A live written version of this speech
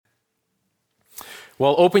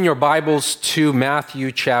Well, open your Bibles to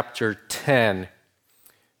Matthew chapter 10.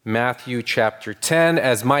 Matthew chapter 10.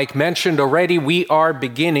 As Mike mentioned already, we are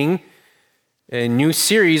beginning a new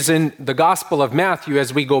series in the Gospel of Matthew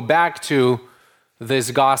as we go back to this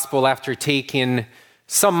Gospel after taking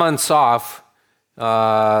some months off.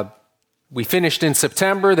 We finished in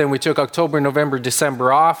September, then we took October, November,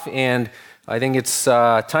 December off, and I think it's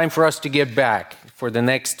time for us to get back. For the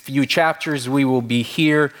next few chapters, we will be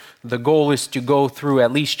here. The goal is to go through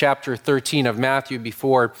at least chapter 13 of Matthew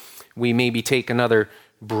before we maybe take another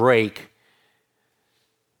break.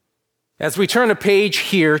 As we turn a page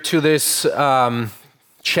here to this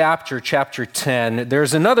chapter 10,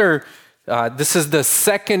 there's another, this is the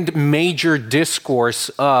second major discourse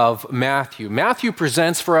of Matthew. Matthew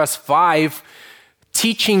presents for us 5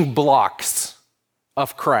 teaching blocks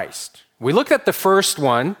of Christ. We looked at the first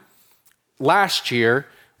one last year,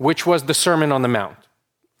 which was the Sermon on the Mount.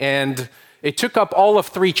 And it took up all of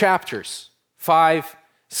 3 chapters, 5,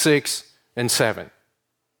 6, and 7.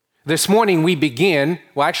 This morning we begin,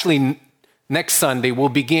 next Sunday we'll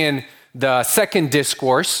begin the second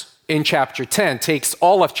discourse in chapter 10. Takes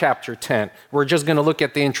all of chapter 10. We're just going to look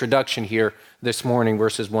at the introduction here this morning,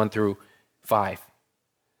 verses 1 through 5.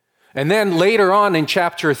 And then later on in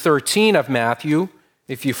chapter 13 of Matthew,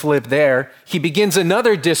 if you flip there, he begins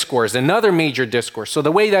another discourse, another major discourse. So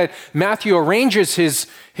the way that Matthew arranges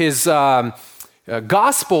his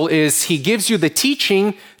gospel is he gives you the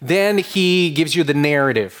teaching, then he gives you the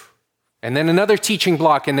narrative, and then another teaching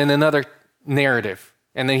block, and then another narrative.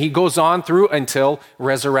 And then he goes on through until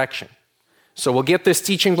resurrection. So we'll get this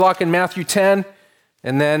teaching block in Matthew 10,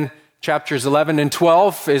 and then chapters 11 and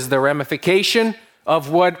 12 is the ramification of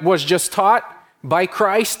what was just taught by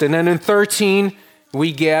Christ. And then in 13,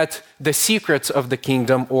 we get the secrets of the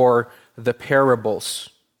kingdom, or the parables.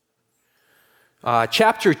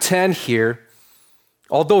 Chapter 10 here,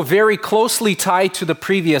 although very closely tied to the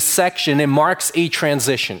previous section, it marks a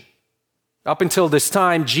transition. Up until this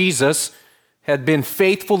time, Jesus had been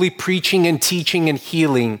faithfully preaching and teaching and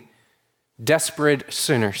healing desperate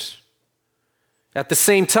sinners. At the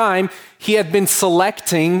same time, he had been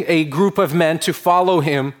selecting a group of men to follow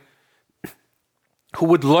him who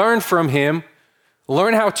would learn from him,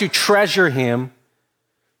 learn how to treasure him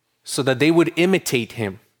so that they would imitate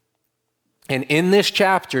him. And in this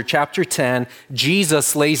chapter 10,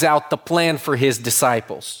 Jesus lays out the plan for his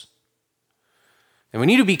disciples. And we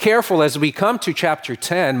need to be careful as we come to chapter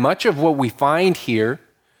 10. Much of what we find here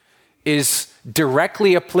is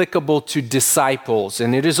directly applicable to disciples,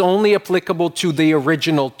 and it is only applicable to the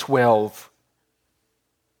original 12.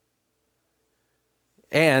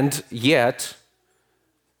 And yet,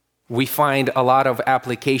 we find a lot of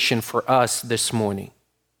application for us this morning.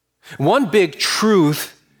 One big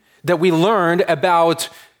truth that we learned about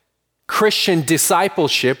Christian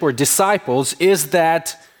discipleship or disciples is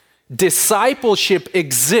that discipleship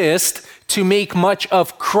exists to make much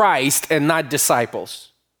of Christ and not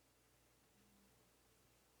disciples.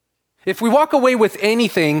 If we walk away with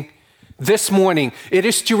anything this morning, it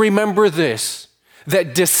is to remember this: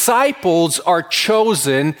 that disciples are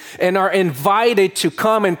chosen and are invited to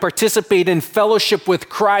come and participate in fellowship with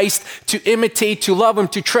Christ, to imitate, to love him,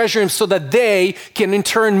 to treasure him, so that they can in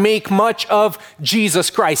turn make much of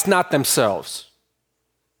Jesus Christ, not themselves.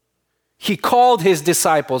 He called his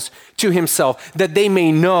disciples to himself that they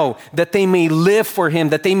may know, that they may live for him,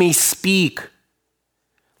 that they may speak.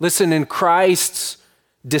 Listen, in Christ's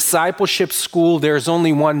discipleship school, there's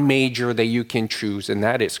only one major that you can choose, and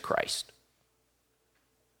that is Christ.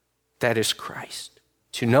 That is Christ.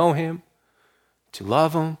 To know him, to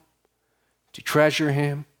love him, to treasure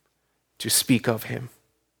him, to speak of him.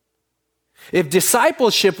 If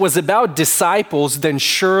discipleship was about disciples, then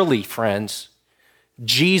surely, friends,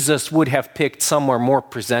 Jesus would have picked somewhere more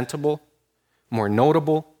presentable, more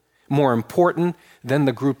notable, more important than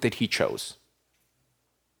the group that he chose.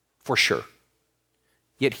 For sure.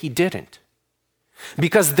 Yet he didn't.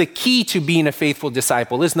 Because the key to being a faithful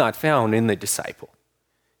disciple is not found in the disciple.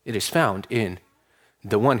 It is found in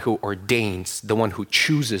the one who ordains, the one who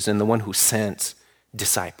chooses, and the one who sends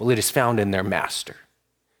disciple. It is found in their master.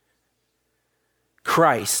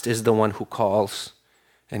 Christ is the one who calls,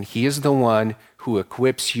 and he is the one who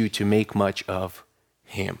equips you to make much of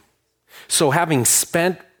him. So having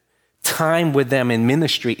spent time with them in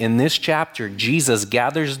ministry, in this chapter, Jesus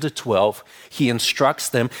gathers the 12, he instructs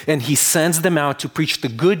them, and he sends them out to preach the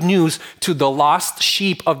good news to the lost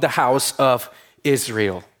sheep of the house of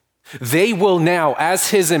Israel. They will now,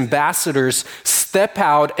 as his ambassadors, step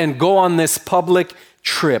out and go on this public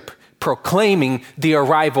trip, proclaiming the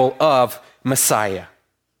arrival of Messiah.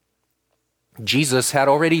 Jesus had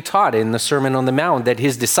already taught in the Sermon on the Mount that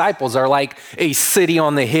his disciples are like a city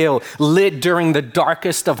on the hill, lit during the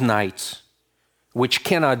darkest of nights, which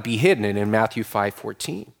cannot be hidden in Matthew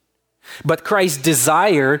 5:14. But Christ's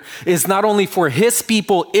desire is not only for his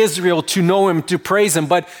people, Israel, to know him, to praise him,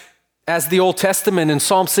 but as the Old Testament in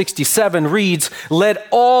Psalm 67 reads, let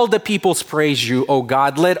all the peoples praise you, O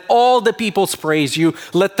God. Let all the peoples praise you.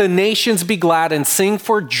 Let the nations be glad and sing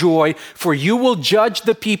for joy, for you will judge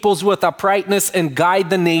the peoples with uprightness and guide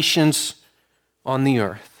the nations on the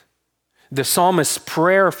earth. The psalmist's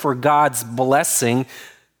prayer for God's blessing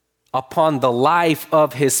upon the life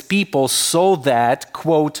of his people so that,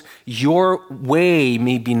 quote, your way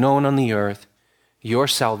may be known on the earth, your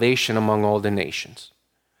salvation among all the nations.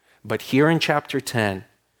 But here in chapter 10,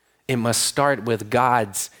 it must start with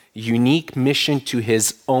God's unique mission to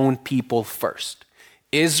his own people first.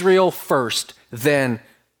 Israel first, then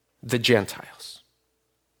the Gentiles.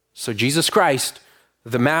 So Jesus Christ,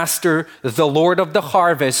 the Master, the Lord of the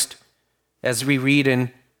harvest, as we read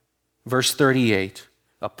in verse 38,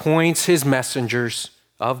 appoints his messengers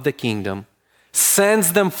of the kingdom,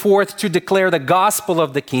 sends them forth to declare the gospel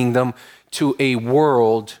of the kingdom to a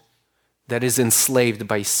world that is enslaved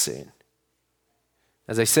by sin.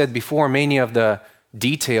 As I said before, many of the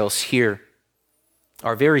details here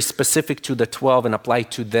are very specific to the 12 and apply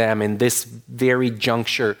to them in this very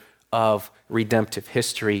juncture of redemptive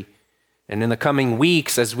history. And in the coming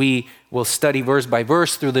weeks, as we will study verse by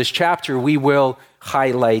verse through this chapter, we will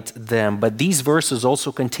highlight them. But these verses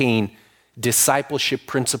also contain discipleship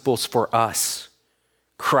principles for us,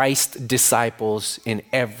 Christ disciples in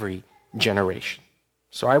every generation.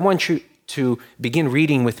 So I want you to begin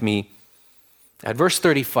reading with me at verse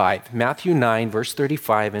 35, Matthew 9, verse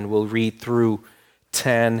 35, and we'll read through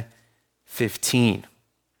 10:15.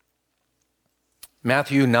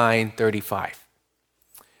 Matthew 9:35.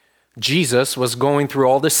 Jesus was going through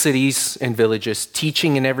all the cities and villages,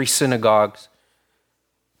 teaching in their synagogues,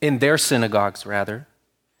 and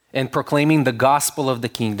proclaiming the gospel of the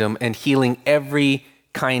kingdom and healing every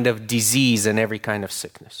kind of disease and every kind of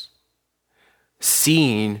sickness.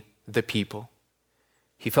 Seeing the people,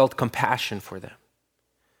 he felt compassion for them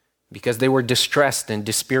because they were distressed and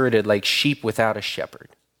dispirited like sheep without a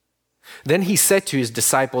shepherd. Then he said to his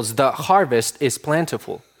disciples, the harvest is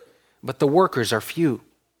plentiful, but the workers are few.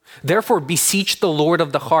 Therefore, beseech the Lord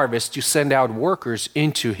of the harvest to send out workers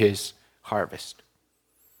into his harvest.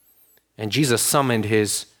 And Jesus summoned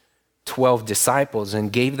his 12 disciples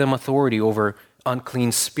and gave them authority over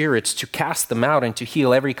unclean spirits to cast them out and to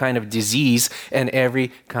heal every kind of disease and every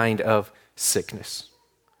kind of sickness.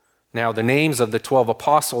 Now, the names of the 12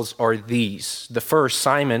 apostles are these. The first,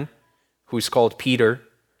 Simon, who's called Peter,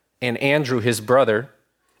 and Andrew, his brother,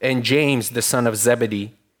 and James, the son of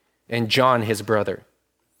Zebedee, and John, his brother.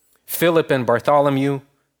 Philip and Bartholomew,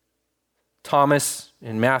 Thomas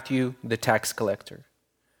and Matthew, the tax collector.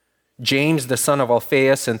 James, the son of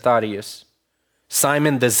Alphaeus and Thaddeus.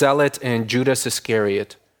 Simon the Zealot and Judas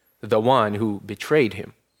Iscariot, the one who betrayed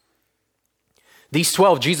him. These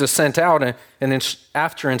 12 Jesus sent out, and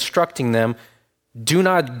after instructing them, do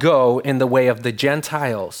not go in the way of the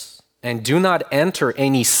Gentiles, and do not enter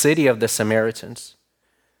any city of the Samaritans,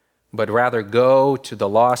 but rather go to the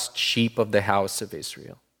lost sheep of the house of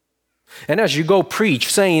Israel. And as you go,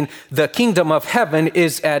 preach, saying, the kingdom of heaven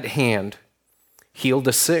is at hand. Heal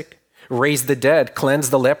the sick, raise the dead, cleanse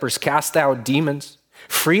the lepers, cast out demons.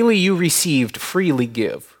 Freely you received, freely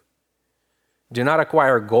give. Do not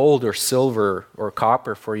acquire gold or silver or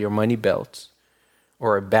copper for your money belts,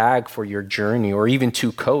 or a bag for your journey, or even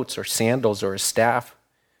 2 coats or sandals or a staff,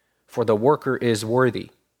 for the worker is worthy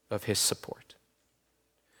of his support.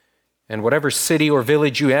 And whatever city or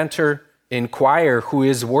village you enter, inquire who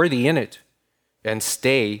is worthy in it, and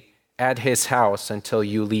stay at his house until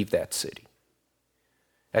you leave that city.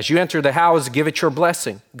 As you enter the house, give it your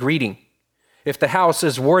blessing, greeting. If the house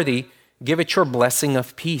is worthy, give it your blessing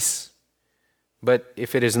of peace. But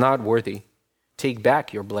if it is not worthy, take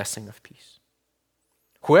back your blessing of peace.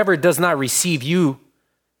 Whoever does not receive you,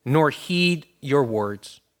 nor heed your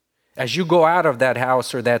words, as you go out of that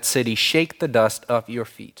house or that city, shake the dust off your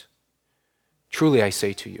feet. Truly I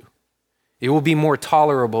say to you, it will be more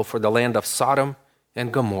tolerable for the land of Sodom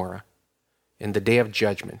and Gomorrah in the day of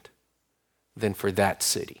judgment than for that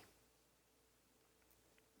city.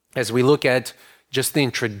 As we look at just the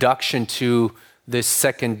introduction to this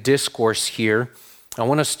second discourse here, I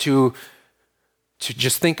want us to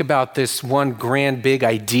just think about this one grand big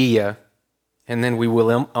idea, and then we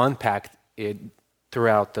will unpack it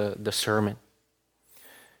throughout the sermon.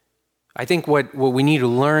 I think what we need to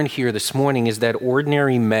learn here this morning is that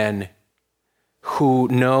ordinary men who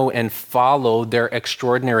know and follow their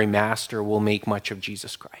extraordinary master will make much of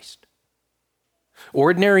Jesus Christ.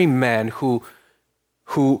 Ordinary men who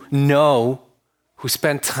know, who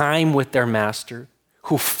spend time with their master,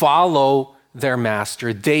 who follow their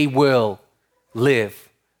master, they will live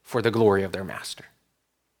for the glory of their master.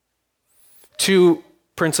 Two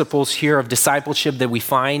principles here of discipleship that we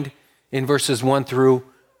find in verses 1 through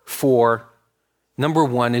 4. Number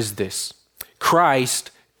one is this: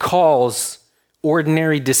 Christ calls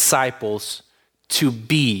ordinary disciples to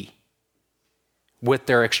be with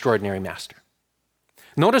their extraordinary master.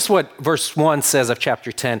 Notice what verse 1 says of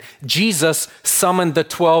chapter 10. Jesus summoned the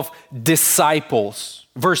 12 disciples.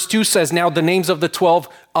 Verse 2 says, now the names of the 12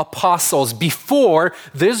 apostles. Before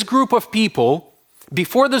this group of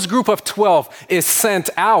 12 is sent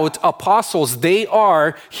out, apostles, they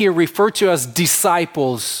are here referred to as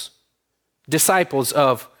disciples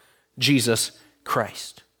of Jesus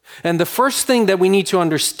Christ. And the first thing that we need to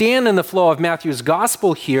understand in the flow of Matthew's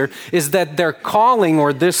gospel here is that their calling,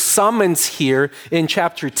 or this summons here in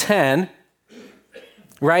chapter 10,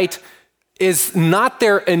 right, is not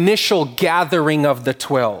their initial gathering of the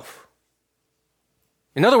 12.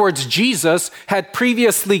 In other words, Jesus had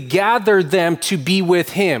previously gathered them to be with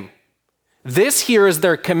him. This here is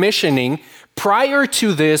their commissioning. Prior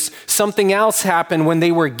to this, something else happened when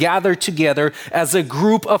they were gathered together as a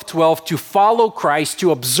group of 12 to follow Christ,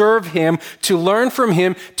 to observe him, to learn from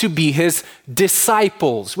him, to be his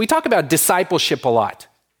disciples. We talk about discipleship a lot.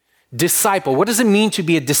 Disciple. What does it mean to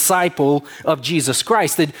be a disciple of Jesus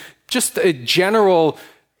Christ? Just a general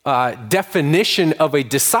definition of a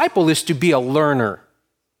disciple is to be a learner,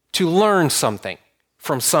 to learn something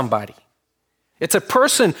from somebody. It's a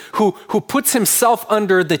person who puts himself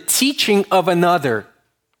under the teaching of another.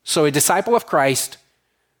 So a disciple of Christ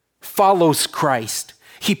follows Christ.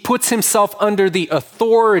 He puts himself under the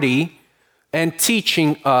authority and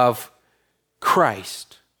teaching of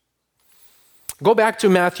Christ. Go back to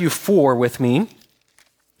Matthew 4 with me.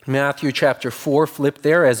 Matthew chapter 4, flip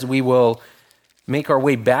there as we will make our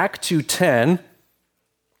way back to 10.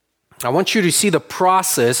 I want you to see the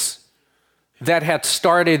process that had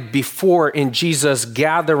started before in Jesus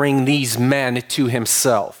gathering these men to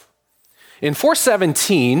himself. In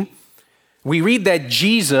 4:17, we read that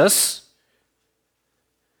Jesus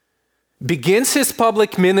begins his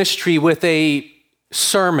public ministry with a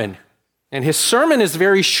sermon, and his sermon is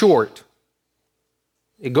very short.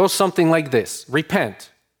 It goes something like this: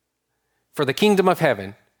 repent, for the kingdom of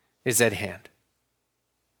heaven is at hand.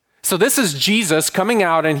 So this is Jesus coming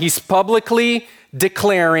out, and he's publicly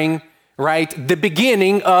declaring, right, the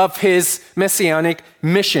beginning of his messianic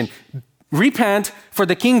mission. Repent, for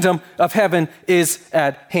the kingdom of heaven is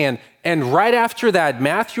at hand. And right after that,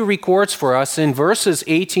 Matthew records for us in verses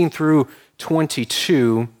 18 through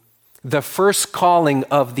 22, the first calling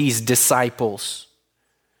of these disciples.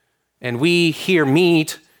 And we here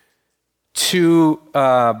meet two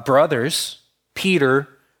brothers, Peter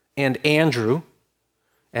and Andrew,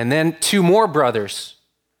 and then two more brothers,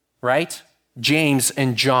 right? James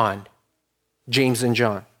and John.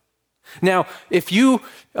 Now, if you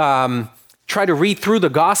try to read through the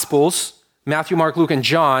Gospels, Matthew, Mark, Luke, and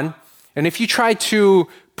John, and if you try to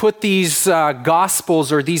put these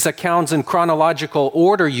Gospels or these accounts in chronological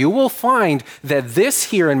order, you will find that this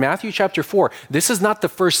here in Matthew chapter 4, this is not the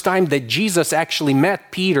first time that Jesus actually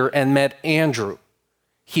met Peter and met Andrew.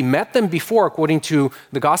 He met them before, according to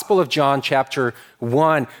the Gospel of John chapter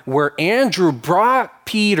 1, where Andrew brought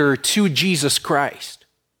Peter to Jesus Christ.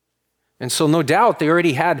 And so no doubt they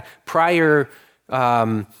already had prior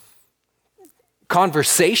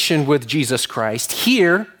conversation with Jesus Christ.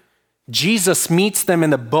 Here, Jesus meets them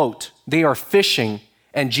in the boat. They are fishing,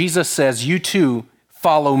 and Jesus says, you too,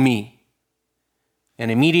 follow me.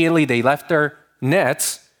 And immediately they left their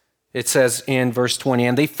nets, it says in verse 20,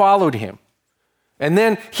 and they followed him. And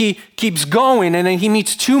then he keeps going, and then he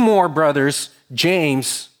meets two more brothers,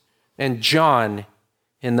 James and John,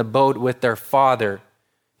 in the boat with their father.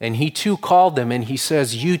 And he too called them, and he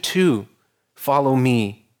says, you too, follow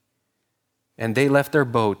me. And they left their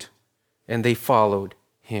boat, and they followed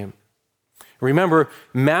him. Remember,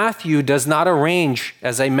 Matthew does not arrange,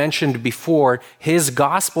 as I mentioned before, his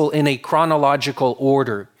gospel in a chronological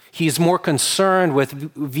order. He's more concerned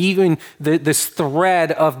with weaving this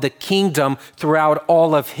thread of the kingdom throughout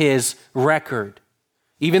all of his record.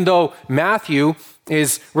 Even though Matthew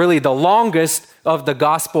is really the longest of the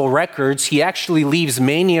gospel records, he actually leaves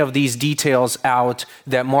many of these details out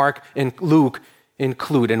that Mark and Luke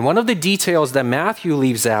include. And one of the details that Matthew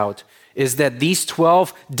leaves out is that these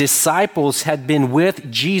 12 disciples had been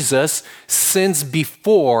with Jesus since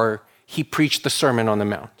before he preached the Sermon on the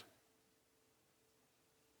Mount.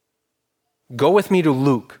 Go with me to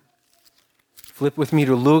Luke. Flip with me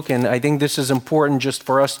to Luke, and I think this is important just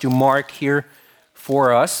for us to mark here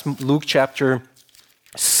for us. Luke chapter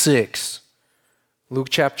 6. Luke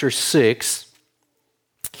chapter 6,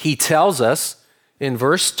 he tells us in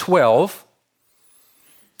verse 12,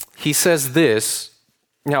 he says this.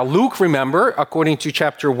 Now, Luke, remember, according to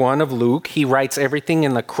chapter 1 of Luke, he writes everything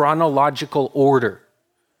in the chronological order,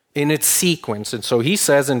 in its sequence. And so he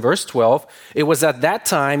says in verse 12, it was at that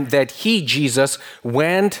time that he, Jesus,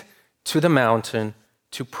 went to the mountain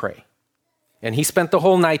to pray. And he spent the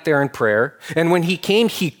whole night there in prayer. And when he came,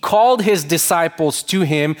 he called his disciples to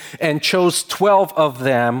him and chose 12 of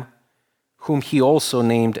them, whom he also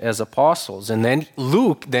named as apostles. And then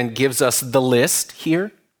Luke then gives us the list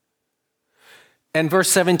here. And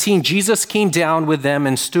verse 17, Jesus came down with them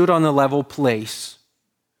and stood on a level place.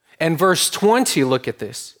 And verse 20, look at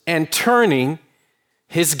this. And turning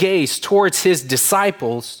his gaze towards his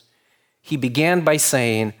disciples, he began by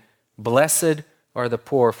saying, "Blessed are the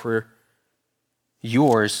poor, for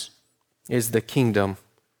yours is the kingdom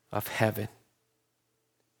of heaven."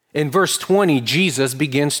 In verse 20, Jesus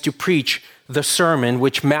begins to preach the sermon,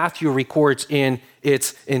 which Matthew records in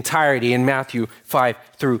its entirety in Matthew 5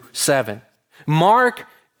 through 7. Mark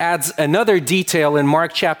adds another detail in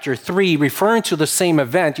Mark chapter 3, referring to the same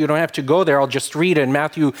event. You don't have to go there. I'll just read it in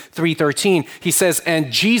Matthew 3:13. He says,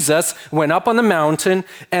 "And Jesus went up on the mountain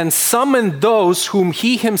and summoned those whom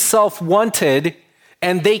he himself wanted,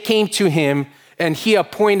 and they came to him, and he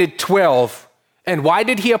appointed 12. And why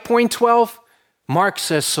did he appoint 12? Mark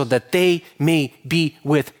says, so that they may be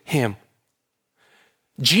with him.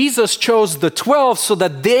 Jesus chose the 12 so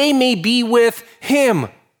that they may be with him,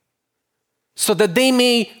 so that they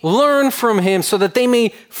may learn from him, so that they may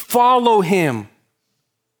follow him.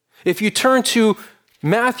 If you turn to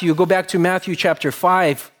Matthew, go back to Matthew chapter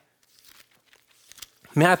 5.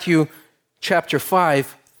 Matthew chapter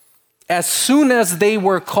 5. As soon as they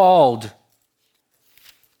were called,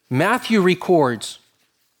 Matthew records,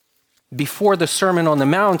 before the Sermon on the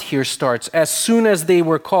Mount here starts, as soon as they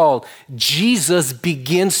were called, Jesus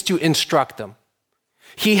begins to instruct them.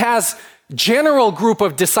 He has general group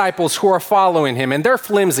of disciples who are following him, and they're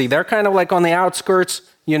flimsy. They're kind of like on the outskirts,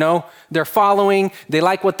 you know. They're following, they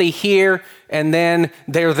like what they hear, and then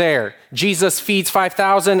they're there. Jesus feeds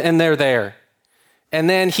 5,000 and they're there. And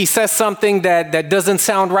then he says something that doesn't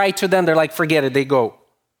sound right to them. They're like, forget it, they go.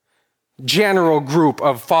 General group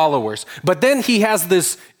of followers. But then he has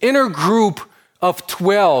this inner group of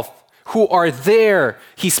 12 who are there.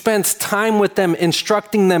 He spends time with them,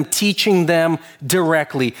 instructing them, teaching them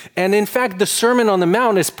directly. And in fact, the Sermon on the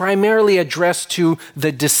Mount is primarily addressed to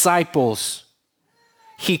the disciples.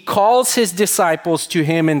 He calls his disciples to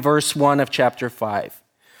him in verse 1 of chapter 5.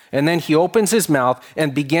 And then he opens his mouth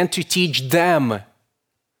and began to teach them,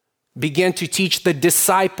 began to teach the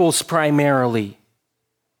disciples primarily.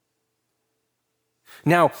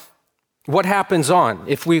 Now, what happens on?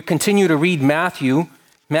 If we continue to read Matthew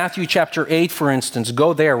chapter 8, for instance,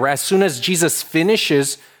 go there. As soon as Jesus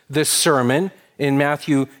finishes this sermon in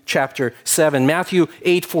Matthew chapter 7, Matthew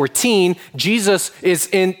 8:14, Jesus is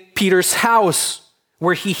in Peter's house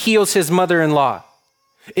where he heals his mother-in-law.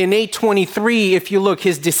 In 8:23, if you look,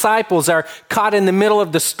 his disciples are caught in the middle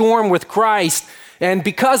of the storm with Christ. And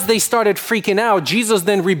because they started freaking out, Jesus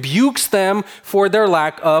then rebukes them for their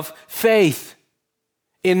lack of faith.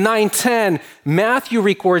 In 9:10, Matthew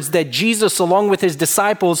records that Jesus, along with his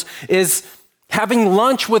disciples, is having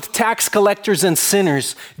lunch with tax collectors and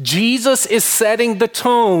sinners. Jesus is setting the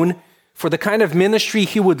tone for the kind of ministry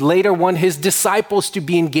he would later want his disciples to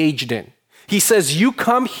be engaged in. He says, you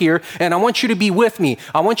come here and I want you to be with me.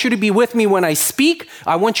 I want you to be with me when I speak.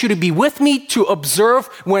 I want you to be with me to observe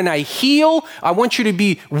when I heal. I want you to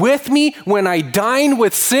be with me when I dine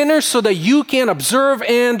with sinners so that you can observe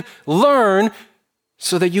and learn,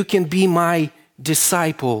 so that you can be my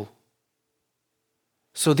disciple.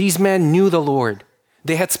 So these men knew the Lord.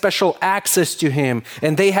 They had special access to him,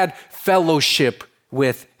 and they had fellowship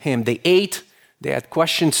with him. They ate, they had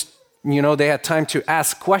questions, they had time to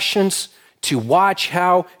ask questions, to watch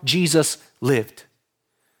how Jesus lived.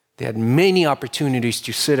 They had many opportunities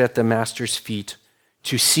to sit at the master's feet,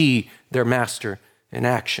 to see their master in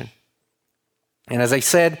action. And as I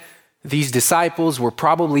said, these disciples were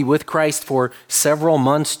probably with Christ for several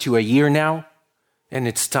months to a year now. And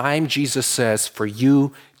it's time, Jesus says, for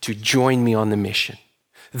you to join me on the mission.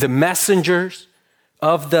 The messengers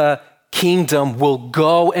of the kingdom will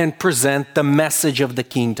go and present the message of the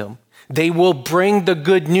kingdom. They will bring the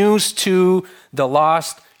good news to the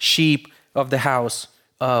lost sheep of the house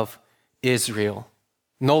of Israel.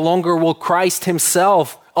 No longer will Christ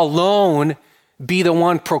himself alone be the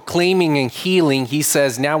one proclaiming and healing, he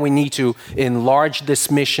says, now we need to enlarge this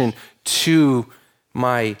mission to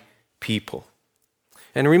my people.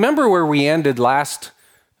 And remember where we ended last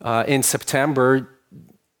in September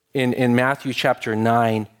in Matthew chapter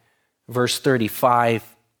 9, verse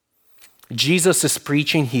 35. Jesus is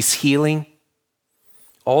preaching, he's healing,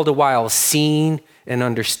 all the while seeing and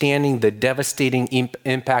understanding the devastating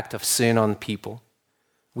impact of sin on people.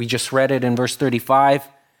 We just read it in verse 35.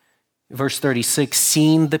 Verse 36,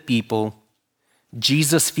 seeing the people,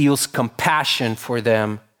 Jesus feels compassion for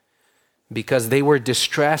them because they were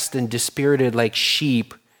distressed and dispirited like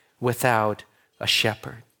sheep without a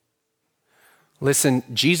shepherd. Listen,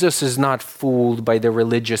 Jesus is not fooled by the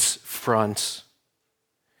religious fronts.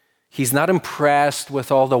 He's not impressed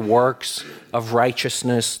with all the works of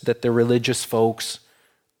righteousness that the religious folks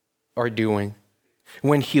are doing.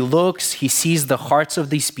 When he looks, he sees the hearts of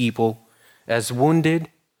these people as wounded,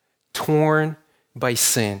 torn by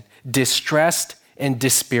sin, distressed and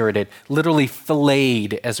dispirited, literally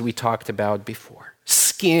filleted, as we talked about before,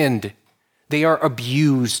 skinned. They are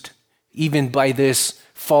abused even by this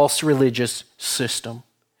false religious system.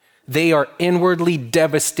 They are inwardly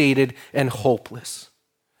devastated and hopeless.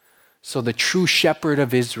 So the true shepherd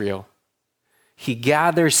of Israel, he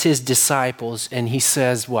gathers his disciples and he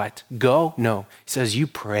says what? Go? No. He says, you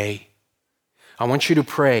pray. I want you to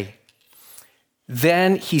pray.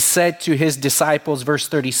 Then he said to his disciples, verse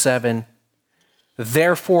 37,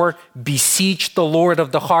 therefore beseech the Lord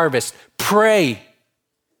of the harvest. Pray.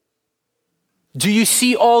 Do you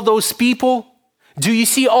see all those people? Do you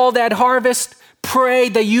see all that harvest? Pray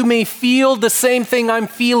that you may feel the same thing I'm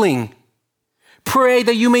feeling. Pray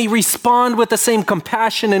that you may respond with the same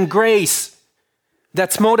compassion and grace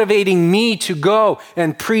that's motivating me to go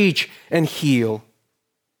and preach and heal.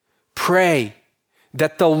 Pray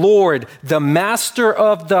that the Lord, the master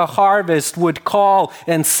of the harvest, would call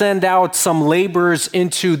and send out some laborers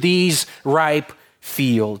into these ripe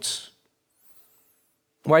fields.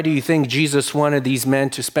 Why do you think Jesus wanted these men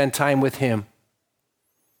to spend time with him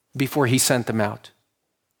before he sent them out?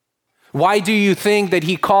 Why do you think that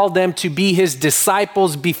he called them to be his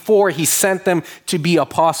disciples before he sent them to be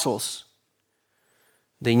apostles?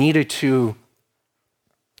 They needed to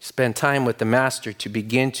spend time with the master to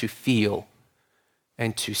begin to feel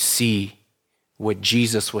and to see what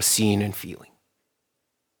Jesus was seeing and feeling.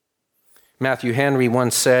 Matthew Henry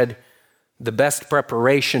once said, the best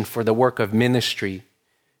preparation for the work of ministry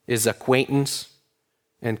is acquaintance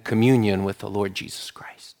and communion with the Lord Jesus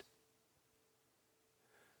Christ.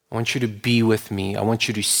 I want you to be with me. I want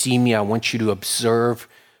you to see me. I want you to observe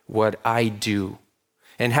what I do.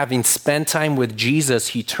 And having spent time with Jesus,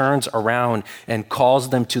 he turns around and calls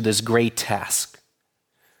them to this great task.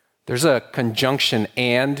 There's a conjunction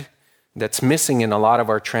and that's missing in a lot of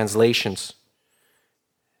our translations.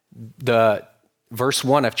 The verse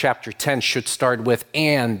 1 of chapter 10 should start with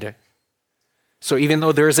and. So even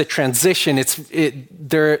though there is a transition,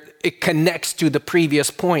 it connects to the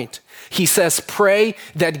previous point. He says, pray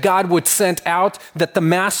that God would send out, that the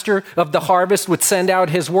master of the harvest would send out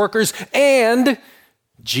his workers, and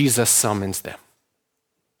Jesus summons them.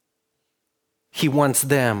 He wants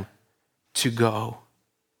them to go.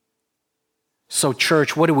 So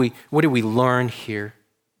church, what do we learn here?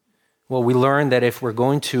 Well, we learn that if we're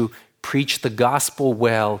going to preach the gospel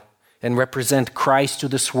well and represent Christ to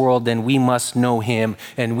this world, then we must know him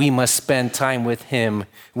and we must spend time with him.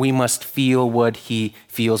 We must feel what he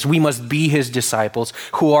feels. We must be his disciples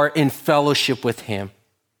who are in fellowship with him.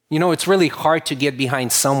 You know, it's really hard to get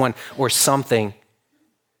behind someone or something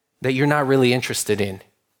that you're not really interested in,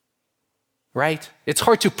 right? It's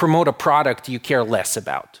hard to promote a product you care less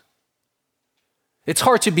about. It's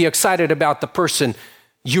hard to be excited about the person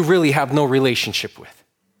you really have no relationship with.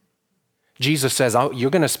 Jesus says,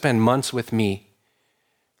 you're going to spend months with me.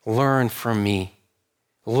 Learn from me.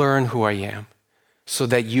 Learn who I am so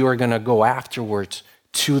that you are going to go afterwards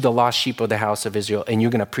to the lost sheep of the house of Israel and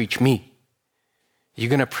you're going to preach me. You're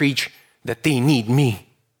going to preach that they need me.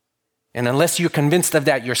 And unless you're convinced of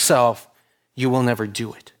that yourself, you will never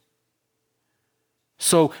do it.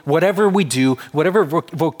 So whatever we do, whatever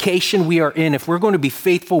vocation we are in, if we're going to be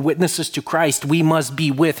faithful witnesses to Christ, we must be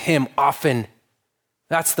with him often.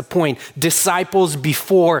 That's the point. Disciples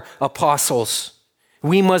before apostles.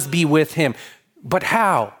 We must be with him. But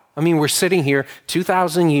how? I mean, we're sitting here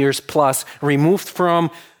 2,000 years plus removed from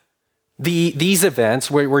these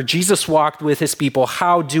events where Jesus walked with his people.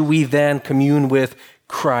 How do we then commune with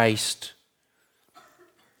Christ?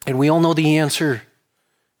 And we all know the answer.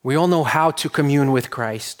 We all know how to commune with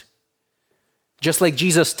Christ. Just like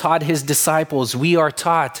Jesus taught his disciples, we are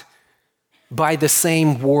taught by the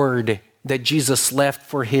same word, that Jesus left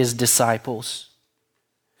for his disciples.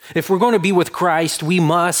 If we're going to be with Christ, we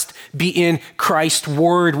must be in Christ's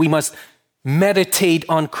word. We must meditate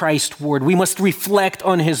on Christ's word. We must reflect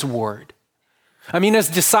on his word. I mean, as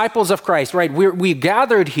disciples of Christ, right, we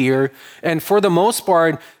gathered here, and for the most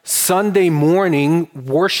part, Sunday morning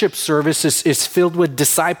worship service is filled with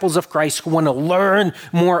disciples of Christ who want to learn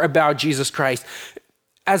more about Jesus Christ.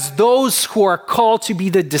 As those who are called to be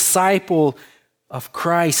the disciple of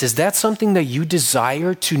Christ, is that something that you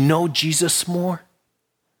desire, to know Jesus more?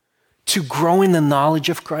 To grow in the knowledge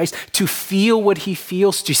of Christ, to feel what he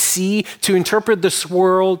feels, to see, to interpret this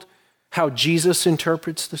world how Jesus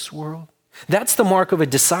interprets this world? That's the mark of a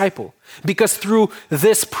disciple, because through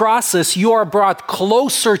this process, you are brought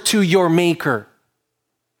closer to your Maker.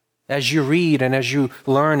 As you read and as you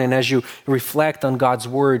learn and as you reflect on God's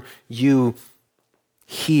word, you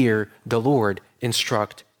hear the Lord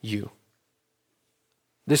instruct you.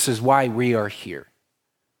 This is why we are here,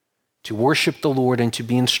 to worship the Lord and to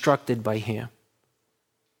be instructed by him.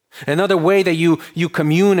 Another way that you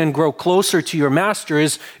commune and grow closer to your master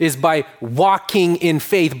is by walking in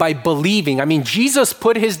faith, by believing. I mean, Jesus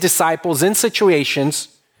put his disciples in situations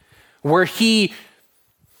where he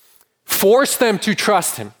forced them to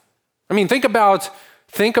trust him. I mean, think about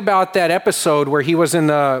that episode where he was in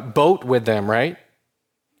the boat with them, right?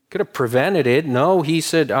 Could have prevented it. No, he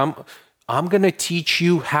said, I'm going to teach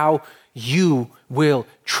you how you will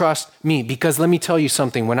trust me. Because let me tell you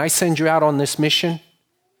something, when I send you out on this mission,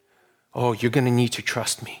 you're going to need to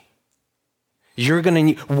trust me. You're going to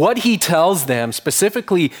need, what he tells them,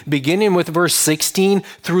 specifically beginning with verse 16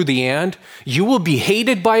 through the end, you will be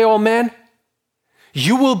hated by all men.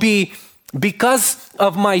 You will be, because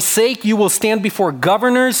of my sake, you will stand before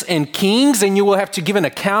governors and kings, and you will have to give an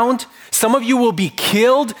account. Some of you will be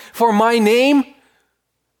killed for my name.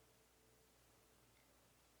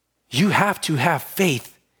 You have to have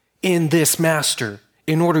faith in this master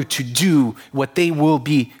in order to do what they will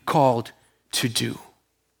be called to do.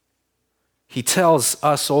 He tells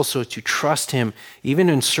us also to trust him even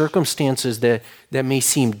in circumstances that may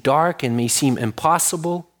seem dark and may seem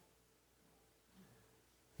impossible.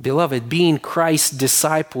 Beloved, being Christ's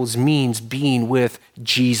disciples means being with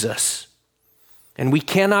Jesus. And we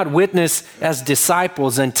cannot witness as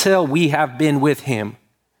disciples until we have been with him.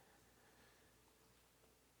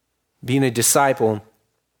 Being a disciple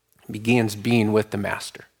begins being with the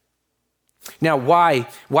master. Now, why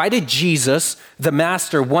did Jesus, the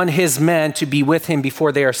master, want his men to be with him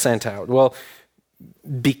before they are sent out? Well,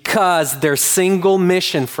 because their single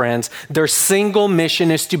mission, friends, their single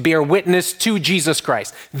mission is to bear witness to Jesus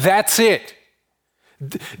Christ. That's it.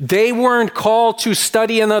 They weren't called to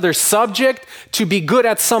study another subject, to be good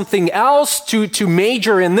at something else, to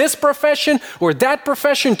major in this profession or that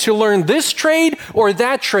profession, to learn this trade or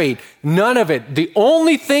that trade. None of it. The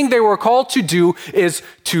only thing they were called to do is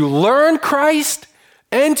to learn Christ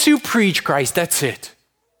and to preach Christ. That's it.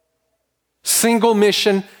 Single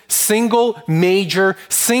mission, single major,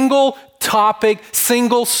 single topic,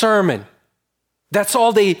 single sermon. That's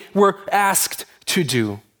all they were asked to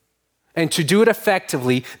do. And to do it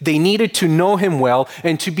effectively, they needed to know him well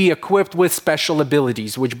and to be equipped with special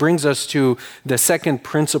abilities, which brings us to the second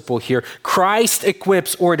principle here. Christ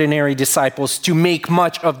equips ordinary disciples to make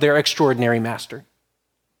much of their extraordinary master.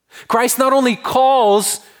 Christ not only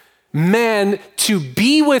calls men to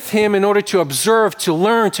be with him in order to observe, to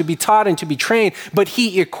learn, to be taught, and to be trained, but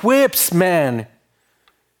he equips men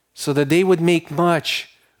so that they would make much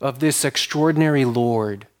of this extraordinary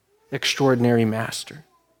Lord, extraordinary master.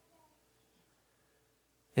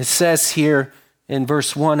 It says here in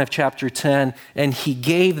verse 1 of chapter 10, and he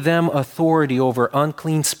gave them authority over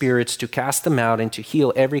unclean spirits to cast them out and to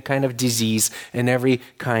heal every kind of disease and every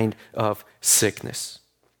kind of sickness.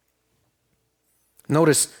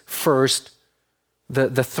 Notice first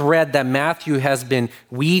the thread that Matthew has been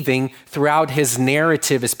weaving throughout his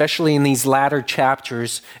narrative, especially in these latter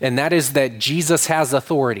chapters, and that is that Jesus has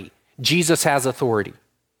authority. Jesus has authority.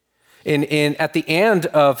 At the end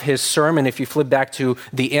of his sermon, if you flip back to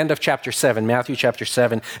the end of chapter 7, Matthew chapter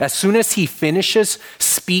 7, as soon as he finishes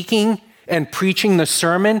speaking and preaching the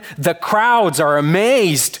sermon, the crowds are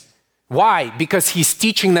amazed. Why? Because he's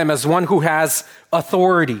teaching them as one who has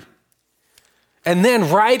authority. And then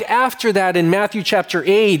right after that in Matthew chapter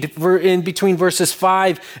 8, in between verses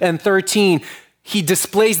 5 and 13, he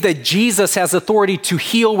displays that Jesus has authority to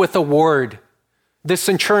heal with a word. This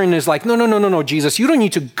centurion is like, no, Jesus, you don't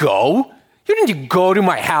need to go. You don't need to go to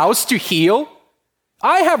my house to heal.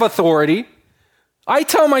 I have authority. I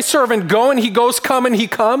tell my servant, go, and he goes, come, and he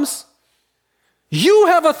comes. You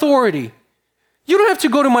have authority. You don't have to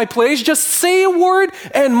go to my place. Just say a word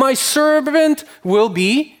and my servant will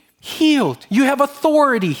be healed. You have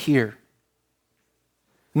authority here.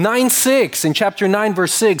 9:6, in chapter 9,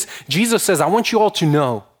 verse 6, Jesus says, I want you all to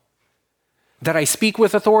know that I speak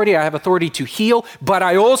with authority. I have authority to heal, but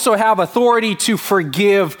I also have authority to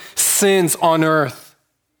forgive sins on earth.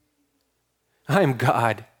 I am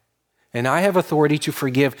God, and I have authority to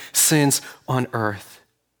forgive sins on earth.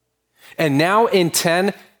 And now in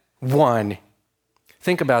 10:1,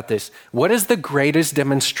 think about this. What is the greatest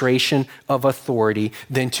demonstration of authority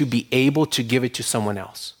than to be able to give it to someone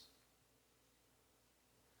else?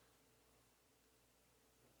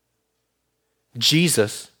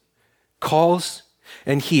 Jesus calls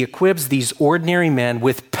and he equips these ordinary men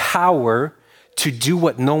with power to do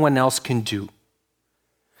what no one else can do.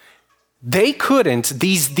 They couldn't,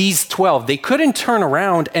 these 12, they couldn't turn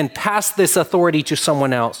around and pass this authority to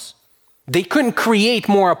someone else. They couldn't create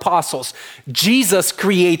more apostles. Jesus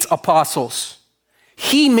creates apostles.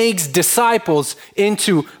 He makes disciples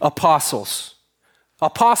into apostles.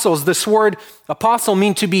 Apostles, this word apostle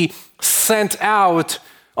means to be sent out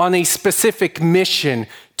on a specific mission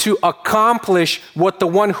to accomplish what the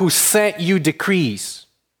one who sent you decrees.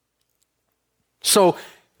 So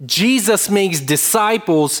Jesus makes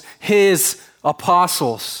disciples his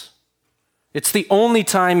apostles. It's the only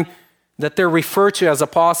time that they're referred to as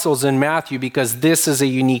apostles in Matthew because this is a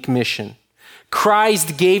unique mission.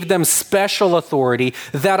 Christ gave them special authority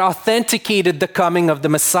that authenticated the coming of the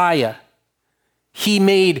Messiah. He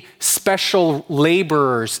made special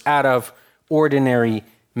laborers out of ordinary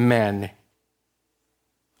men.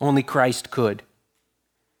 Only Christ could.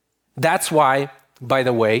 That's why, by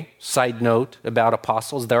the way, side note about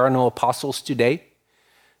apostles, there are no apostles today.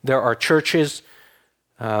 There are churches,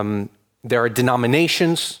 there are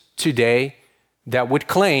denominations today that would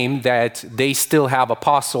claim that they still have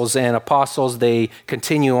apostles, and apostles, they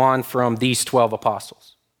continue on from these 12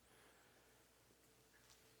 apostles.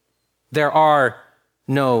 There are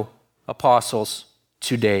no apostles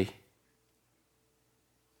today.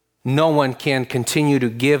 No one can continue to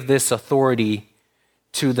give this authority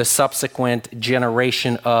to the subsequent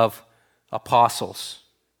generation of apostles.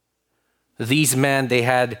 These men, they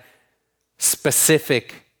had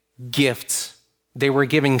specific gifts. They were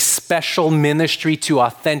giving special ministry to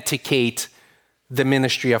authenticate the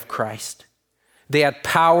ministry of Christ. They had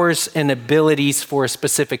powers and abilities for a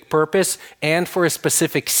specific purpose and for a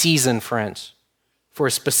specific season, friends. For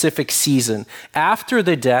a specific season. After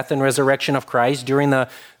the death and resurrection of Christ, during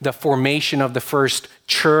the formation of the first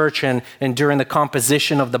church and during the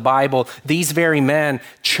composition of the Bible, these very men,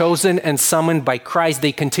 chosen and summoned by Christ,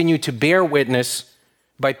 they continue to bear witness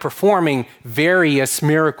by performing various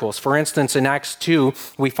miracles. For instance, in Acts 2,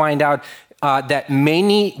 we find out that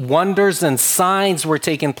many wonders and signs were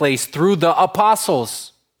taking place through the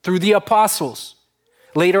apostles.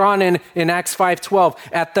 Later on in Acts 5:12,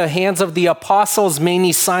 at the hands of the apostles,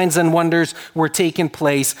 many signs and wonders were taking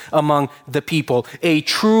place among the people. A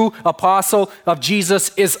true apostle of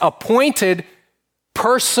Jesus is appointed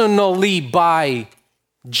personally by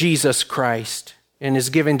Jesus Christ and is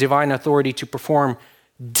given divine authority to perform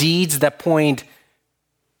deeds that point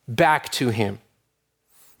back to him.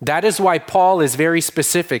 That is why Paul is very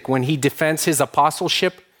specific when he defends his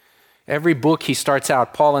apostleship. Every book he starts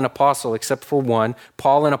out, Paul an apostle, except for one,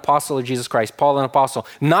 Paul an apostle of Jesus Christ, Paul an apostle,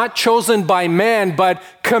 not chosen by man, but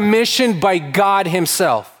commissioned by God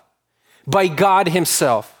himself. By God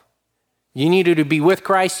himself. You needed to be with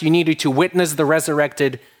Christ, you needed to witness the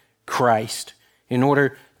resurrected Christ in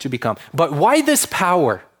order to become. But why this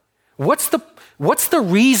power? What's the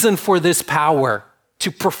reason for this power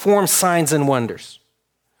to perform signs and wonders?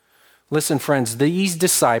 Listen, friends, these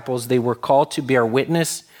disciples, they were called to bear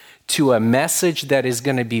witness to a message that is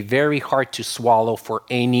going to be very hard to swallow for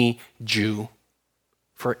any Jew.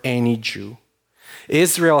 For any Jew.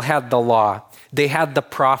 Israel had the law. They had the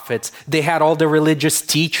prophets. They had all the religious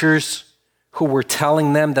teachers who were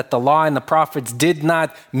telling them that the law and the prophets did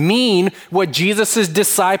not mean what Jesus'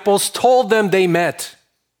 disciples told them they meant.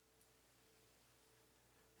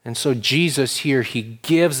 And so Jesus here, he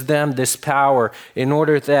gives them this power in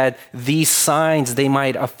order that these signs, they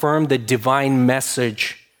might affirm the divine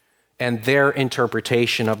message and their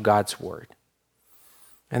interpretation of God's word.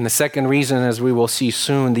 And the second reason, as we will see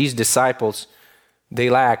soon, these disciples, they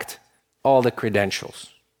lacked all the credentials.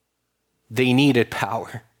 They needed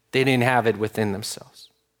power. They didn't have it within themselves.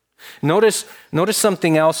 Notice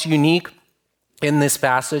something else unique in this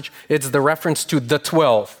passage. It's the reference to the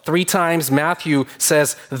 12. 3 times Matthew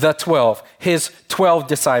says the 12, his 12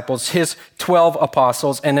 disciples, his 12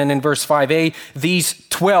 apostles. And then in verse 5a, these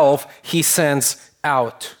 12 he sends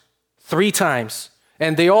out. 3 times.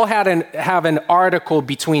 And they all have an article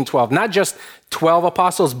between 12, not just 12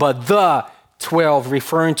 apostles, but the 12,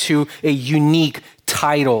 referring to a unique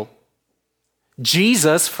title.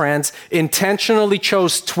 Jesus, friends, intentionally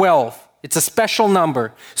chose 12. It's a special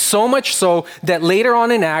number, so much so that later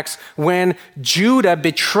on in Acts, when Judas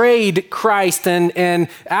betrayed Christ and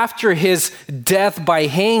after his death by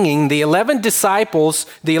hanging, the 11 disciples,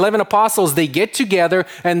 the 11 apostles, they get together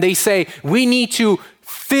and they say, we need to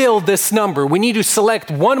fill this number. We need to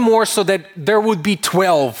select one more so that there would be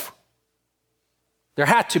 12. There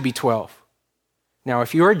had to be 12. Now,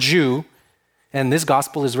 if you're a Jew, and this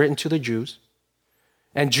gospel is written to the Jews,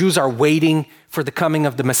 and Jews are waiting for the coming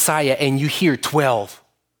of the Messiah, and you hear 12,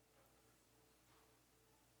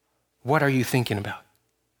 what are you thinking about?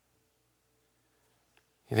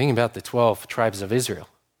 You're thinking about the 12 tribes of Israel,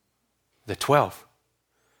 the 12.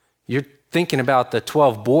 You're thinking about the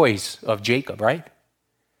 12 boys of Jacob, right?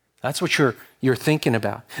 That's what you're thinking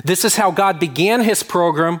about. This is how God began his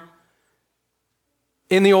program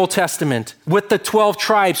in the Old Testament with the 12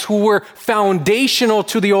 tribes who were foundational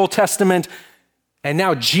to the Old Testament. And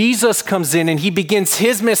now Jesus comes in and he begins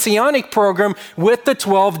his messianic program with the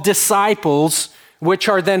 12 disciples, which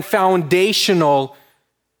are then foundational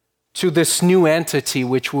to this new entity,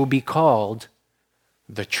 which will be called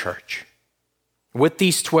the church. With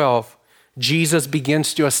these 12, Jesus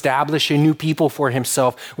begins to establish a new people for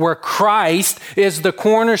himself, where Christ is the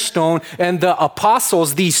cornerstone and the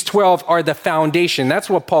apostles, these 12, are the foundation. That's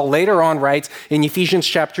what Paul later on writes in Ephesians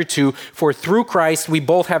chapter 2, for through Christ we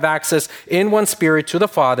both have access in one spirit to the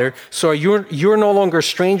Father. So you're no longer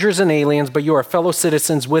strangers and aliens, but you are fellow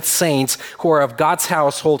citizens with saints who are of God's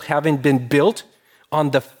household, having been built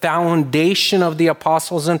on the foundation of the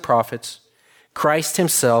apostles and prophets, Christ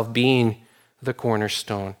himself being the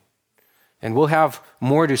cornerstone. And we'll have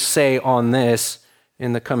more to say on this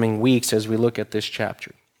in the coming weeks as we look at this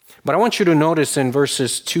chapter. But I want you to notice in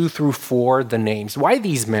verses 2 through 4 the names. Why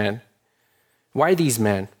these men? Why these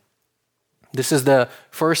men? This is the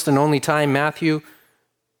first and only time Matthew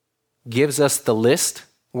gives us the list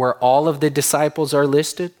where all of the disciples are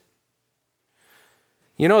listed.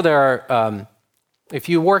 You know, there are, if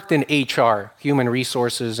you worked in HR, human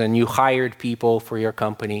resources, and you hired people for your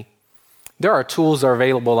company, there are tools that are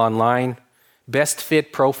available online. Best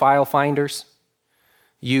fit profile finders.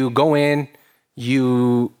 You go in,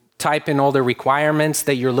 you type in all the requirements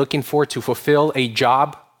that you're looking for to fulfill a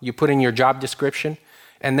job. You put in your job description,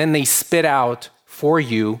 and then they spit out for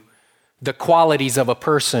you the qualities of a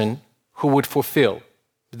person who would fulfill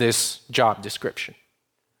this job description.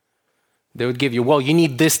 They would give you, well, you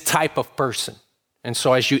need this type of person. And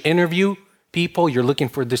so as you interview people, you're looking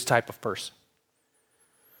for this type of person.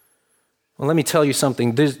 Well, let me tell you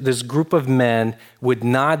something. This group of men would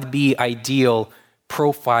not be ideal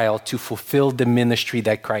profile to fulfill the ministry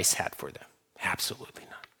that Christ had for them. Absolutely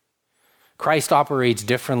not. Christ operates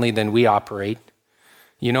differently than we operate.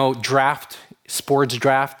 You know, draft, sports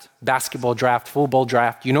draft, basketball draft, football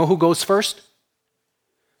draft. You know who goes first?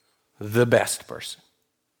 The best person.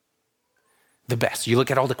 The best. You look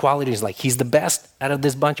at all the qualities, like he's the best out of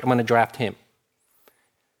this bunch, I'm going to draft him.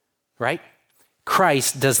 Right?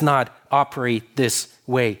 Christ does not operate this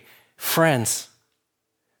way. Friends,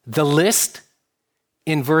 the list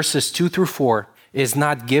in verses 2 through 4 is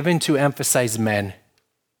not given to emphasize men.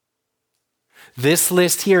 This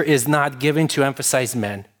list here is not given to emphasize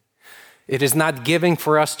men. It is not given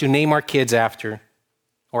for us to name our kids after,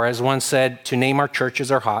 or as one said, to name our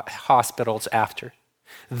churches or hospitals after.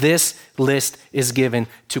 This list is given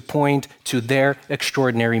to point to their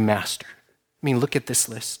extraordinary master. I mean, look at this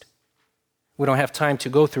list. We don't have time to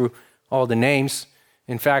go through all the names.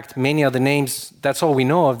 In fact, many of the names, that's all we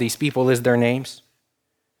know of these people is their names.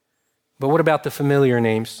 But what about the familiar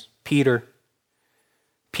names? Peter,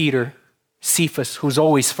 Cephas, who's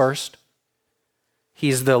always first.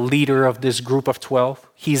 He's the leader of this group of 12.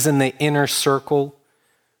 He's in the inner circle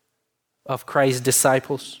of Christ's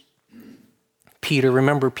disciples. Peter,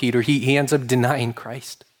 remember Peter, he ends up denying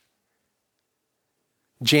Christ.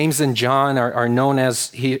 James and John are known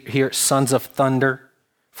as here sons of thunder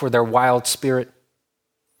for their wild spirit.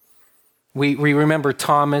 We remember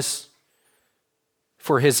Thomas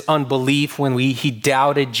for his unbelief when he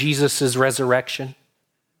doubted Jesus' resurrection.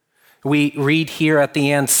 We read here at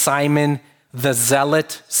the end Simon the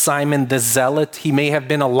Zealot. He may have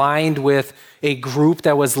been aligned with a group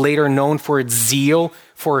that was later known for its zeal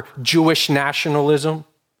for Jewish nationalism,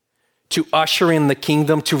 to usher in the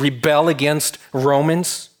kingdom, to rebel against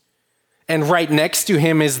Romans. And right next to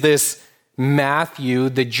him is this Matthew,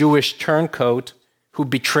 the Jewish turncoat, who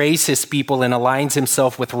betrays his people and aligns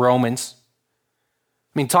himself with Romans.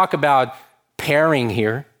 mean, talk about pairing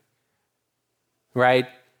here, right?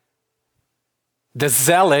 The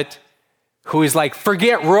zealot who is like,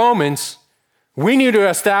 forget Romans. We need to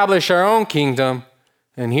establish our own kingdom.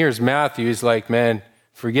 And here's Matthew. He's like, man,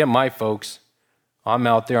 forget my folks. I'm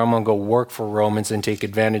out there. I'm going to go work for Romans and take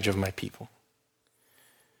advantage of my people.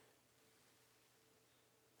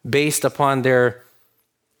 Based upon their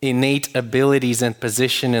innate abilities and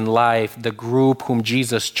position in life, the group whom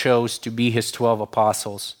Jesus chose to be his 12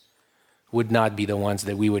 apostles would not be the ones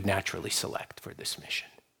that we would naturally select for this mission.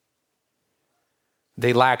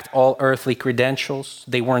 They lacked all earthly credentials.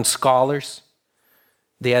 They weren't scholars.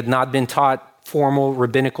 They had not been taught formal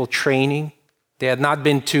rabbinical training. They had not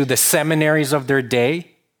been to the seminaries of their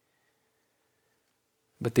day.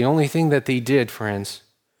 But the only thing that they did, friends,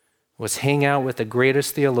 was hang out with the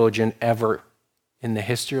greatest theologian ever in the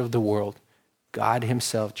history of the world, God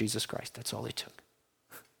himself, Jesus Christ. That's all it took.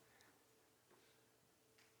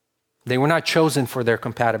 They were not chosen for their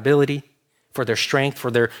compatibility, for their strength,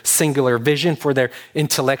 for their singular vision, for their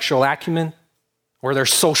intellectual acumen, or their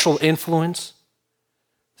social influence.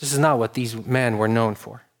 This is not what these men were known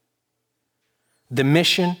for. The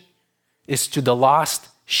mission is to the lost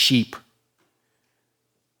sheep.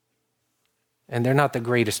 And they're not the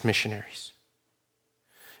greatest missionaries.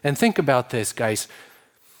 And think about this, guys.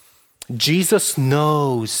 Jesus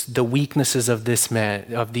knows the weaknesses of these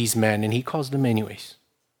men, and he calls them anyways.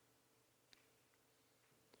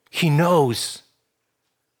 He knows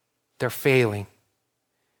they're failing.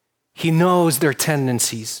 He knows their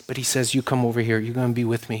tendencies, but he says, you come over here, you're going to be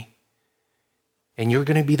with me. And you're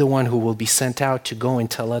going to be the one who will be sent out to go and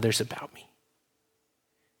tell others about me.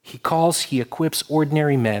 He equips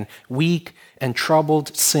ordinary men, weak and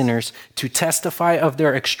troubled sinners, to testify of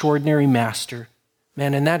their extraordinary master.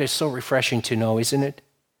 Man, and that is so refreshing to know, isn't it?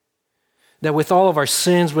 That with all of our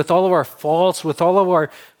sins, with all of our faults, with all of our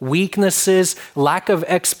weaknesses, lack of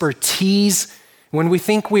expertise, when we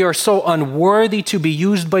think we are so unworthy to be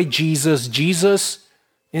used by Jesus, Jesus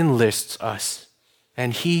enlists us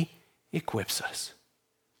and he equips us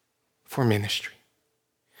for ministry.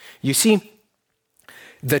 You see,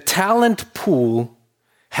 the talent pool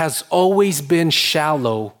has always been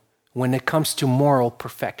shallow when it comes to moral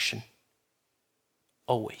perfection.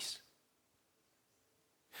 Always.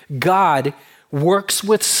 God works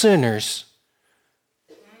with sinners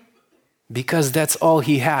because that's all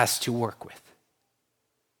he has to work with.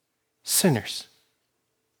 Sinners.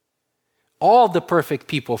 All the perfect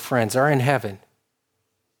people, friends, are in heaven.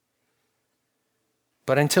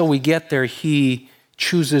 But until we get there, he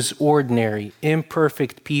chooses ordinary,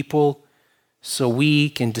 imperfect people so we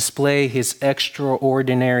can display his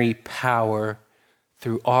extraordinary power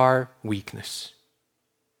through our weakness.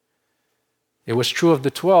 It was true of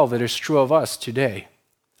the 12, it is true of us today,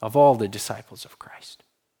 of all the disciples of Christ.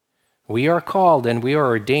 We are called and we are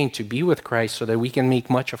ordained to be with Christ so that we can make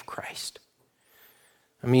much of Christ.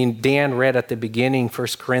 I mean, Dan read at the beginning, 1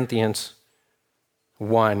 Corinthians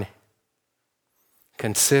 1.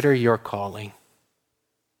 Consider your calling.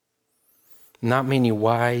 Not many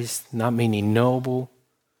wise, not many noble,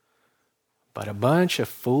 but a bunch of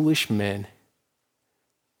foolish men,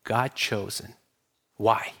 God chosen.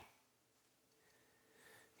 Why?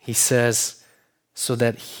 He says, so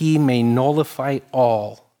that he may nullify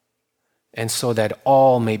all, and so that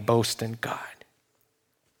all may boast in God.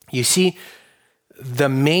 You see, the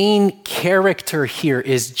main character here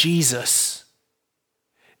is Jesus.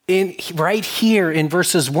 Right here in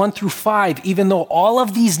verses 1 through 5, even though all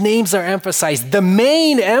of these names are emphasized, the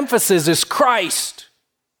main emphasis is Christ.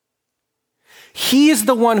 He is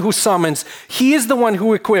the one who summons. He is the one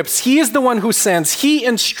who equips. He is the one who sends. He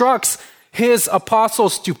instructs his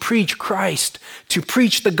apostles to preach Christ, to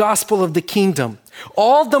preach the gospel of the kingdom.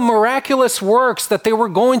 All the miraculous works that they were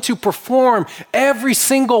going to perform, every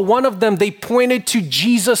single one of them, they pointed to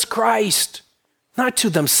Jesus Christ, not to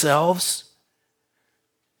themselves.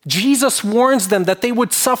 Jesus warns them that they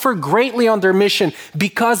would suffer greatly on their mission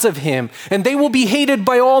because of him, and they will be hated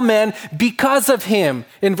by all men because of him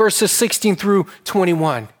in verses 16 through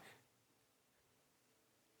 21.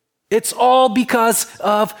 It's all because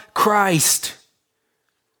of Christ.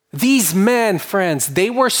 These men, friends, they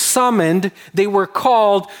were summoned, they were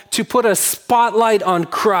called to put a spotlight on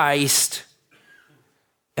Christ,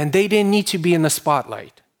 and they didn't need to be in the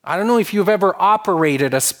spotlight. I don't know if you've ever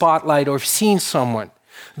operated a spotlight or seen someone.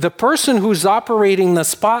 The person who's operating the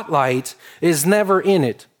spotlight is never in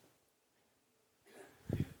it.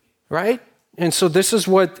 Right? And so this is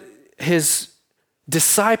what his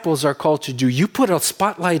disciples are called to do. You put a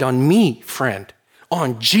spotlight on me, friend,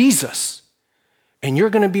 on Jesus, and you're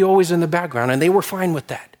going to be always in the background. And they were fine with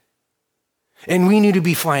that. And we need to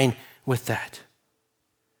be fine with that.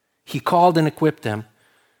 He called and equipped them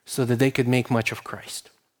so that they could make much of Christ.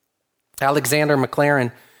 Alexander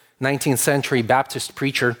Maclaren, 19th century Baptist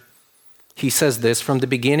preacher, he says this: from the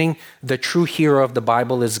beginning, the true hero of the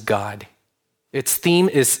Bible is God. Its theme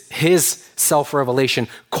is his self-revelation,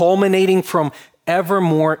 culminating from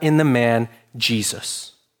evermore in the man,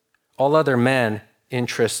 Jesus. All other men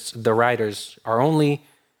interests the writers are only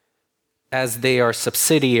as they are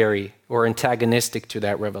subsidiary or antagonistic to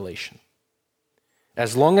that revelation.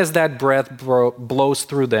 As long as that breath blows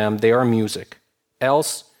through them, they are music.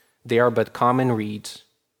 Else, they are but common reeds.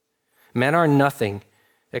 Men are nothing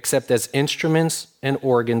except as instruments and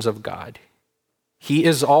organs of God. He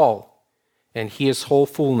is all, and his whole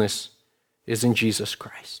fullness is in Jesus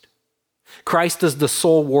Christ. Christ is the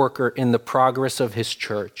sole worker in the progress of his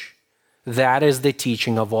church. That is the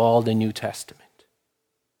teaching of all the New Testament.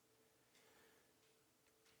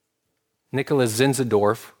 Nicholas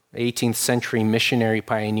Zinzendorf, 18th century missionary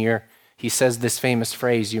pioneer, he says this famous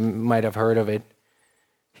phrase, you might have heard of it.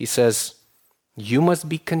 He says, "You must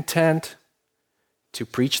be content to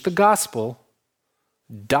preach the gospel,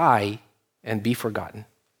 die, and be forgotten."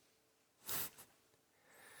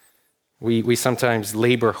 We sometimes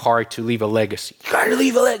labor hard to leave a legacy. You got to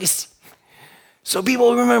leave a legacy so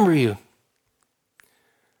people remember you.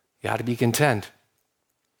 You got to be content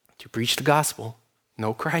to preach the gospel,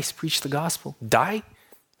 know Christ, preach the gospel, die,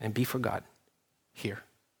 and be forgotten here.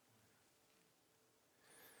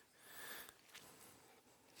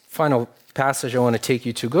 Final passage I want to take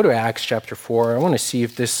you to, go to Acts chapter 4. I want to see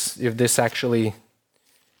if this actually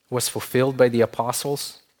was fulfilled by the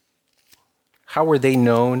apostles. How were they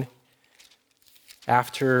known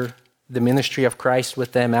after the ministry of Christ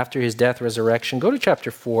with them, after his death, resurrection? Go to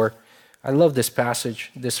chapter 4. I love this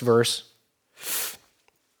passage, this verse.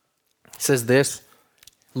 It says this,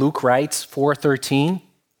 Luke writes, 4:13.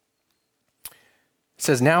 It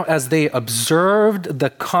says, "Now as they observed the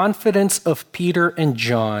confidence of Peter and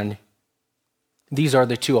John," these are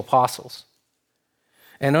the two apostles,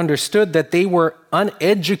 "and understood that they were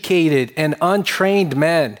uneducated and untrained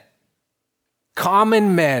men,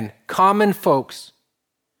 common folks,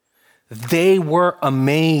 they were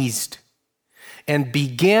amazed and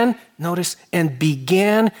began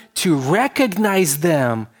to recognize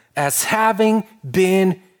them as having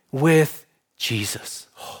been with Jesus."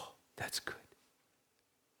 Oh, that's good.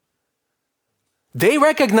 They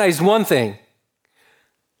recognized one thing,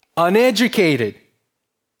 uneducated.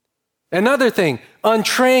 Another thing,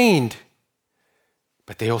 untrained.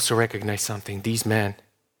 But they also recognized something. These men,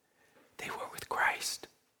 they were with Christ.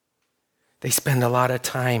 They spend a lot of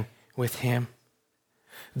time with him.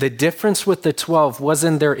 The difference with the 12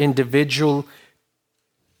 wasn't their individual,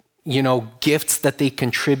 gifts that they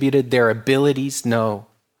contributed, their abilities. No.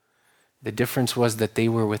 The difference was that they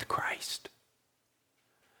were with Christ.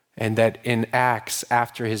 And that in Acts,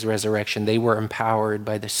 after his resurrection, they were empowered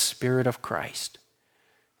by the Spirit of Christ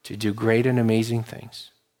to do great and amazing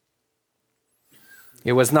things.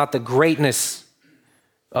 It was not the greatness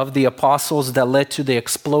of the apostles that led to the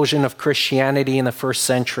explosion of Christianity in the first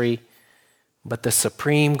century, but the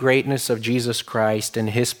supreme greatness of Jesus Christ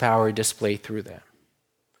and his power displayed through them.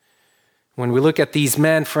 When we look at these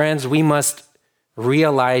men, friends, we must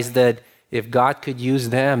realize that if God could use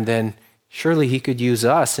them, then surely he could use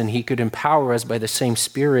us, and he could empower us by the same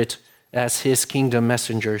Spirit as his kingdom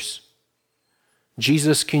messengers.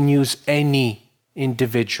 Jesus can use any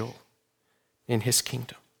individual in his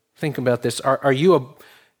kingdom. Think about this. Are you a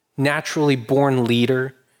naturally born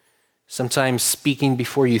leader, sometimes speaking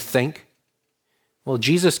before you think? Well,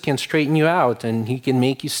 Jesus can straighten you out, and he can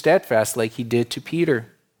make you steadfast like he did to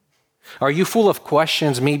Peter. Are you full of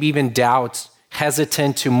questions, maybe even doubts,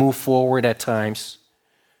 hesitant to move forward at times?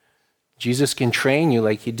 Jesus can train you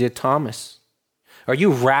like he did Thomas. Are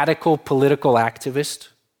you a radical political activist?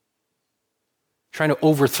 Trying to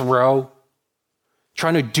overthrow,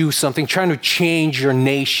 trying to do something, trying to change your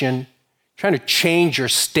nation, trying to change your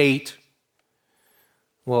state?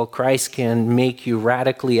 Well, Christ can make you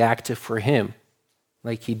radically active for him,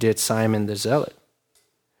 like he did Simon the Zealot.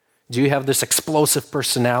 Do you have this explosive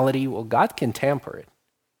personality? Well, God can temper it,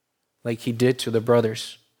 like he did to the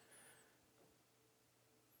brothers.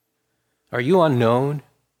 Are you unknown?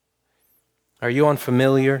 Are you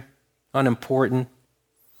unfamiliar, unimportant?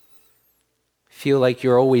 Feel like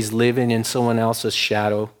you're always living in someone else's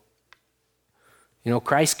shadow?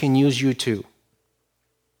 Christ can use you too.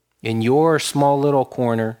 In your small little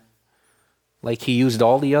corner, like he used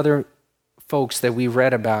all the other folks that we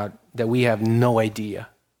read about that we have no idea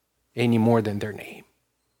any more than their name.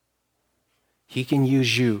 He can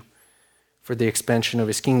use you for the expansion of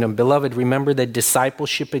his kingdom. Beloved, remember that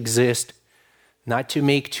discipleship exists not to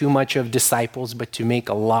make too much of disciples, but to make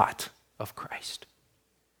a lot of Christ.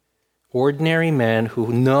 Ordinary men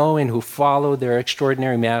who know and who follow their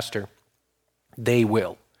extraordinary master, they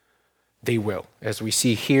will, as we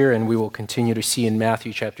see here and we will continue to see in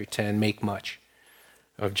Matthew chapter 10, make much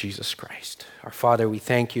of Jesus Christ. Our Father, we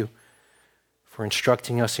thank you for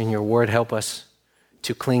instructing us in your word. Help us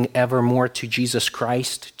to cling ever more to Jesus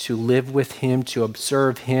Christ, to live with him, to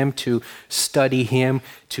observe him, to study him,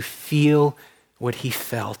 to feel what he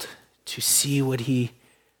felt, to see what he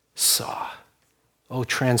saw. Oh,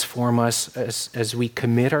 transform us as we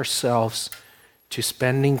commit ourselves to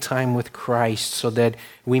spending time with Christ so that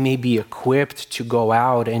we may be equipped to go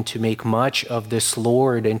out and to make much of this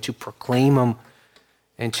Lord and to proclaim him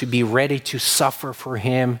and to be ready to suffer for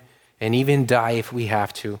him and even die if we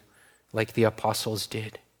have to, like the apostles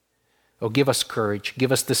did. Oh, give us courage.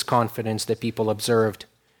 Give us this confidence that people observed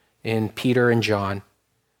in Peter and John.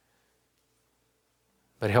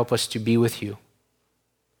 But help us to be with you.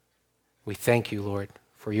 We thank you, Lord,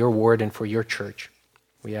 for your word and for your church.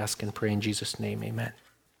 We ask and pray in Jesus' name, amen.